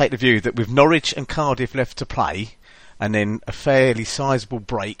just take the view that with Norwich and Cardiff left to play, and then a fairly sizable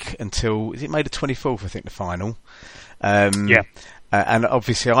break until, is it May the 24th, I think, the final? Yeah. And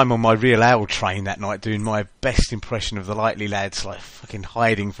obviously I'm on my Real Owl train that night doing my best impression of the Likely Lads, like fucking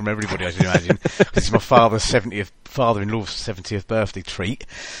hiding from everybody, as you imagine. This is my father-in-law's 70th birthday treat.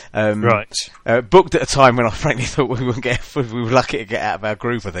 Right. Booked at a time when I frankly thought we were lucky to get out of our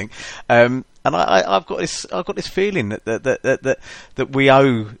group, I think. And I've got this feeling that we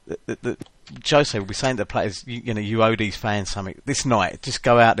owe, that Jose will be saying to the players, you owe these fans something this night. Just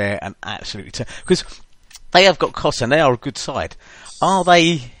go out there and absolutely because they have got costs and they are a good side. Are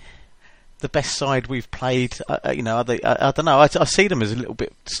they the best side we've played? Are they? I don't know. I see them as a little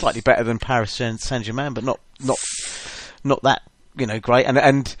bit slightly better than Paris Saint-Germain, but not that great.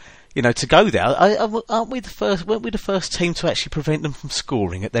 And to go there, aren't we the first? Weren't we the first team to actually prevent them from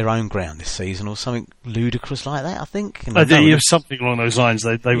scoring at their own ground this season, or something ludicrous like that? I think. Something along those lines.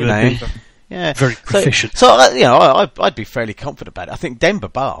 They were. Yeah, very proficient. So I'd be fairly confident about it. I think Demba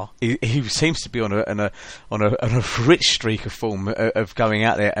Ba, he seems to be on a rich streak of form of going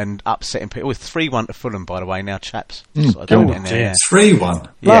out there and upsetting people. With 3-1 to Fulham, by the way, now, chaps. 3-1.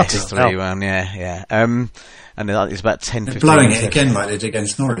 Yeah, 3-1. Yeah. And it's about 10. They're blowing it again like they did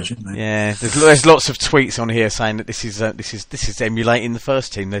against Norwich, aren't they? Yeah, there's lots of tweets on here saying that this is emulating the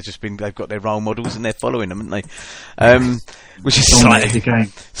first team. They've got their role models and they're following them, haven't they? Which is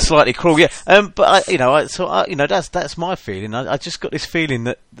slightly cruel, yeah. But that's my feeling. I just got this feeling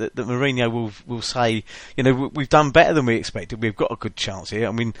that Mourinho will say, we've done better than we expected. We've got a good chance here.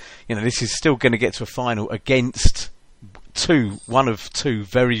 I mean, this is still going to get to a final against one of two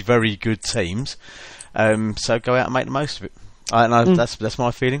very, very good teams. So go out and make the most of it. That's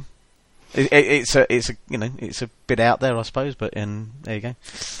my feeling. It's a bit out there, I suppose, but there you go.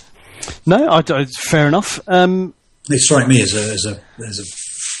 No, fair enough. They strike me as a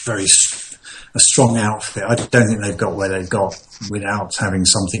very strong outfit. I don't think they've got where they've got without having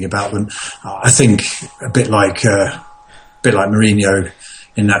something about them. I think a bit like Mourinho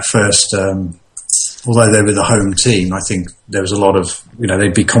in that first. Although they were the home team, I think there was a lot of,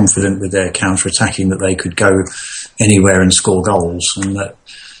 they'd be confident with their counter-attacking that they could go anywhere and score goals, and that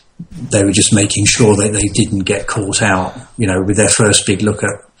they were just making sure that they didn't get caught out, with their first big look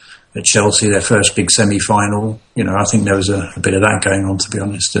at Chelsea, their first big semi-final. I think there was a bit of that going on, to be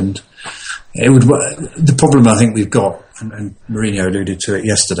honest. And the problem I think we've got, and Mourinho alluded to it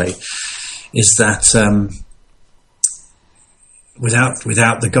yesterday, is that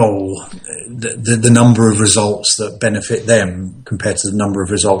without the goal, the number of results that benefit them compared to the number of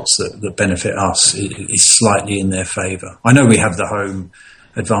results that benefit us is slightly in their favour. I know we have the home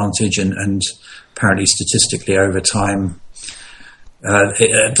advantage, and apparently statistically over time,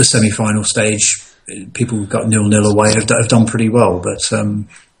 at the semi-final stage, people who got 0-0 away have done pretty well. But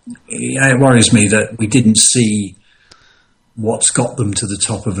it worries me that we didn't see what's got them to the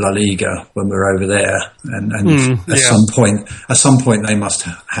top of La Liga when we're over there, and at some point they must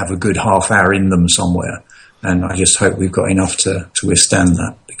have a good half hour in them somewhere, and I just hope we've got enough to withstand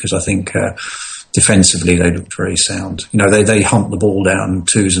that, because I think defensively they look very sound. They hunt the ball down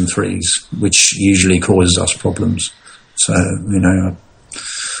 2s and 3s, which usually causes us problems. So I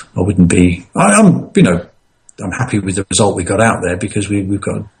wouldn't be. I'm happy with the result we got out there, because we've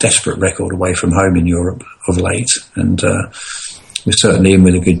got a desperate record away from home in Europe of late, and we're certainly in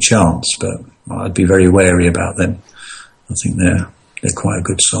with a good chance. But I'd be very wary about them. I think they're quite a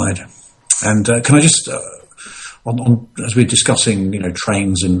good side. And can I just, on as we're discussing,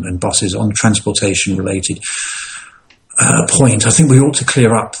 trains and buses, on transportation related point, I think we ought to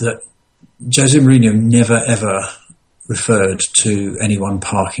clear up that Jose Mourinho never ever referred to anyone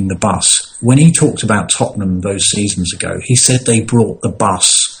parking the bus. When he talked about Tottenham those seasons ago, he said they brought the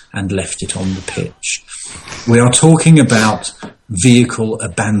bus and left it on the pitch. We are talking about vehicle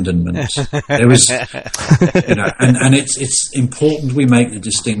abandonment. There was, and it's important we make the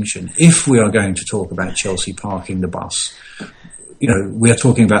distinction. If we are going to talk about Chelsea parking the bus, we are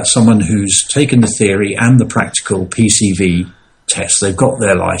talking about someone who's taken the theory and the practical PCV test. They've got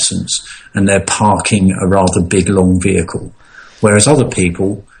their licence and they're parking a rather big, long vehicle, whereas other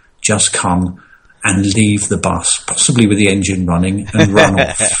people just come and leave the bus, possibly with the engine running, and run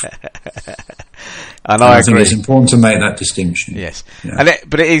off. And I agree. Think it's important to make that distinction. Yes, yeah.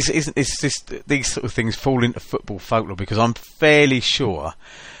 But it's just these sort of things fall into football folklore, because I'm fairly sure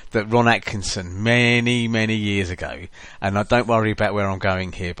that Ron Atkinson many years ago, and don't worry about where I'm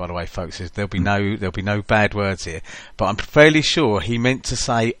going here, by the way, folks. There'll be no bad words here, but I'm fairly sure he meant to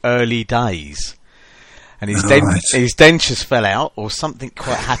say early days. And his dentures fell out, or something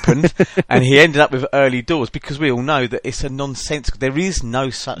quite happened, and he ended up with early doors, because we all know that it's a nonsensical. There is no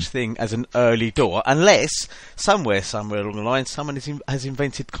such thing as an early door, unless somewhere along the line someone has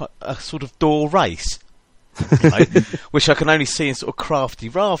invented a sort of door race. Which I can only see in sort of crafty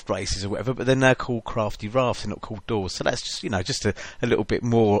raft races or whatever, but then they're called crafty rafts, they're not called doors. So that's just just a little bit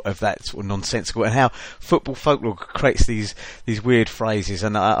more of that sort of nonsensical, and how football folklore creates these weird phrases.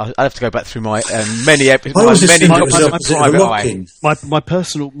 And I have to go back through my many episodes.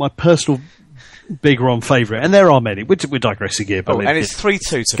 My personal big Ron favourite, and there are many. We're digressing here, but and it's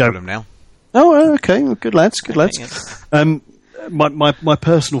 3-2 to Fulham now. Oh, okay, well, good lads. My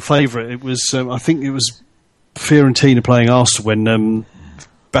personal favourite, it was I think it was Fiorentina playing Arsenal when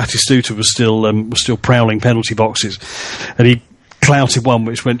Batistuta was still prowling penalty boxes, and he clouted one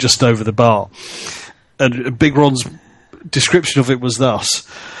which went just over the bar. And Big Ron's description of it was thus: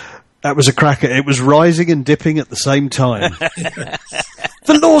 "That was a cracker. It was rising and dipping at the same time."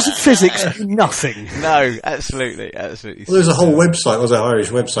 The laws of physics do nothing. No, absolutely. Well, there's a whole website, was an Irish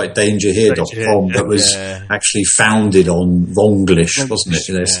website, dangerhere.com, that was actually founded on Wronglish, wasn't it?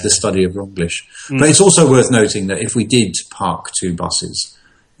 The study of Wronglish. But it's also worth noting that if we did park 2 buses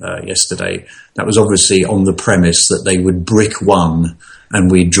yesterday, that was obviously on the premise that they would brick one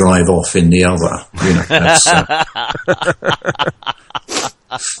and we'd drive off in the other. You know, that's,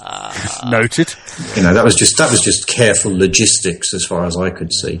 noted. You know, that was just careful logistics as far as I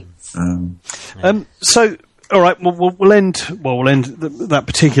could see. So, all right, we'll end that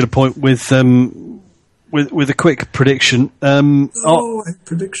particular point with a quick prediction.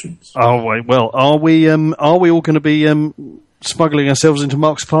 Predictions. Oh wait, well, are we all going to be smuggling ourselves into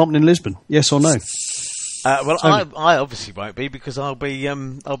Mark's apartment in Lisbon? Yes or no? Well, I obviously won't be, because I'll be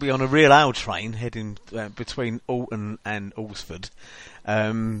on a real owl train heading between Alton and Alresford,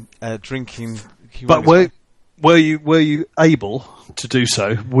 drinking. But were you able to do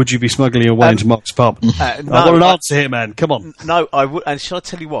so? Would you be smuggling your way into Mark's apartment? No, I want an answer here, man. Come on. No, I would. And shall I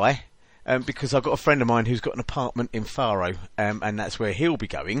tell you why? Because I've got a friend of mine who's got an apartment in Faro, and that's where he'll be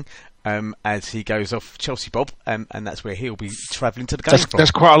going. As he goes off Chelsea Bob, and that's where he'll be travelling to the game from.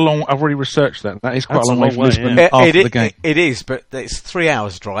 That's quite a long... I've already researched that. That is quite a long way from Lisbon after the game. It is, but it's 3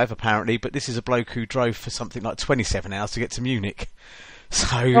 hours drive, apparently, but this is a bloke who drove for something like 27 hours to get to Munich. So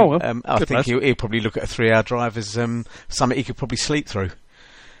I think he'll probably look at a 3-hour drive as something he could probably sleep through.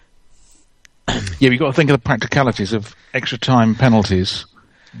 Yeah, you've got to think of the practicalities of extra time penalties,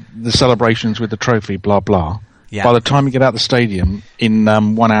 the celebrations with the trophy, blah, blah. Yeah. By the time you get out of the stadium in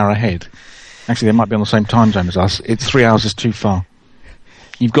 1 hour ahead, actually they might be on the same time zone as us, 3 hours is too far.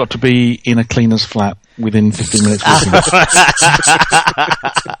 You've got to be in a cleaner's flat within 15 minutes.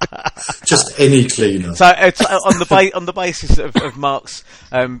 Just any cleaner. So on the basis of Mark's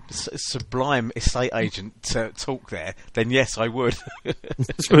sublime estate agent talk there, then yes, I would.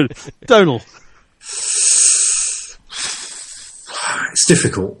 Donal. It's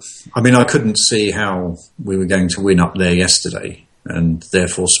difficult. I mean, I couldn't see how we were going to win up there yesterday, and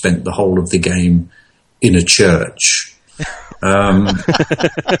therefore spent the whole of the game in a church.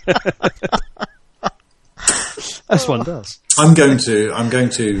 As one does. I'm going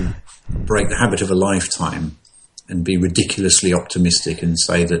to break the habit of a lifetime and be ridiculously optimistic and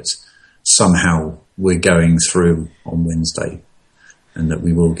say that somehow we're going through on Wednesday, and that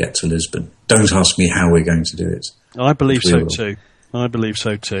we will get to Lisbon. Don't ask me how we're going to do it. I believe so too.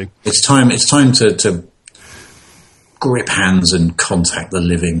 It's time to grip hands and contact the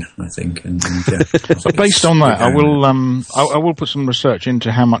living, I think. But based on that, I will put some research into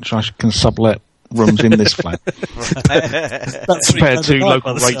how much I can sublet rooms in this flat. That's compared to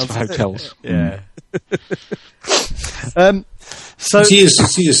local rates for hotels. Yeah. So it's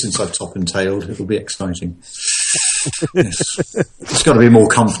years since I've top and tailed. It'll be exciting. Yes. It's got to be more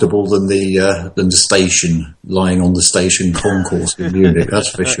comfortable than the station, lying on the station concourse in Munich, that's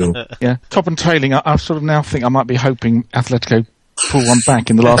for sure. Yeah, top and tailing, I sort of now think I might be hoping Atletico pull one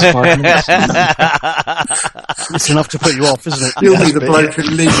back in the last 5 minutes. It's enough to put you off, isn't it? You'll be the bloke who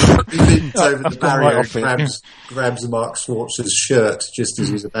leans over the barrier and grabs Mark Schwartz's shirt just as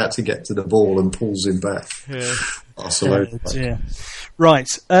he's about to get to the ball and pulls him back. Yeah. Yeah. Right.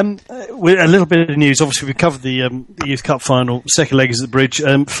 We're a little bit of news. Obviously, we covered the Youth Cup final. Second leg is at the Bridge.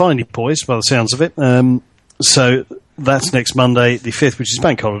 Finally poised, by the sounds of it. So that's next Monday, the 5th, which is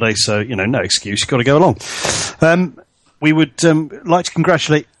bank holiday. So, no excuse. You've got to go along. We would like to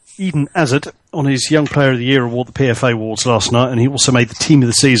congratulate Eden Hazard on his Young Player of the Year award, the PFA Awards, last night, and he also made the Team of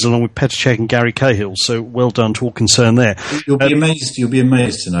the Season along with Petr Cech and Gary Cahill. So well done to all concerned there. You'll be amazed. You'll be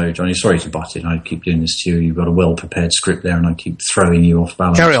amazed to know, Johnny. Sorry to butt in. I keep doing this to you. You've got a well prepared script there, and I keep throwing you off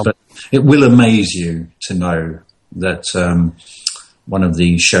balance. Carry on. But it will amaze you to know that one of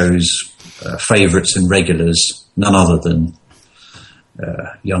the show's favourites and regulars, none other than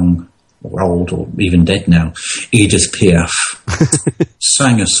young or old or even dead now, Edith Piaf,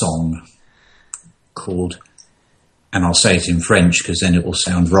 sang a song called, and I'll say it in French because then it will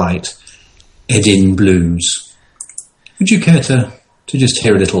sound right, Edin Blues. Would you care to just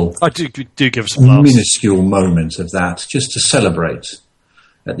hear a little... I do give us some laughs. Minuscule moment of that, just to celebrate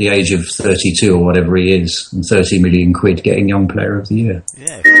at the age of 32 or whatever he is, and 30 million quid getting Young Player of the Year.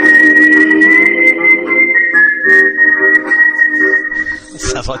 Yeah.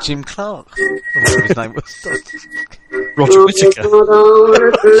 Sounds like Jim Clark. Whatever his name was. Roger Whittaker.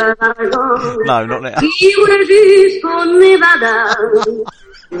 No, not that.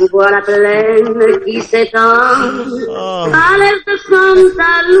 Voilà pleine qui s'étend à l'est de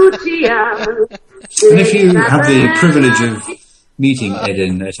Santa Lucia. And if you have the privilege of meeting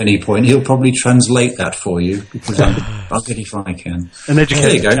Edin at any point, he'll probably translate that for you, because I'll get it if I can. An educated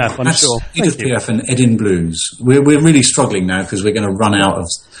there you go. chap, I'm sure. Edith Piaf and Edin Blues. We're really struggling now because we're going to run out of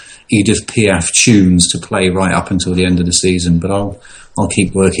Edith Piaf tunes to play right up until the end of the season, but I'll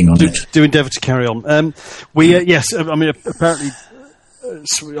keep working on it. Do endeavour to carry on. Yes, I mean, apparently...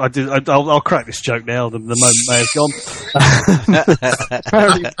 I'll crack this joke now. The moment may have gone.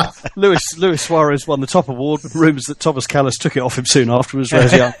 Apparently, Luis Suarez won the top award, with rumours that Thomas Callis took it off him soon afterwards.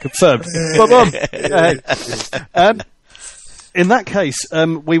 Rosie unconfirmed. In that case,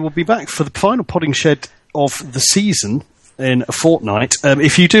 we will be back for the final Podding Shed of the season in a fortnight.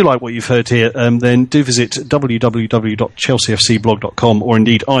 If you do like what you've heard here, then do visit www.chelseafcblog.com or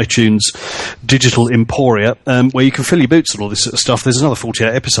indeed iTunes Digital Emporia, where you can fill your boots and all this sort of stuff. There's another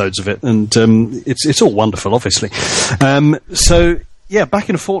 48 episodes of it, and it's all wonderful, obviously. So, yeah, back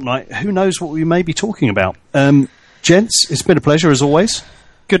in a fortnight. Who knows what we may be talking about? Gents, it's been a pleasure as always.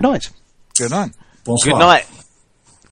 Good night. Good night. Bonsoir. Good night.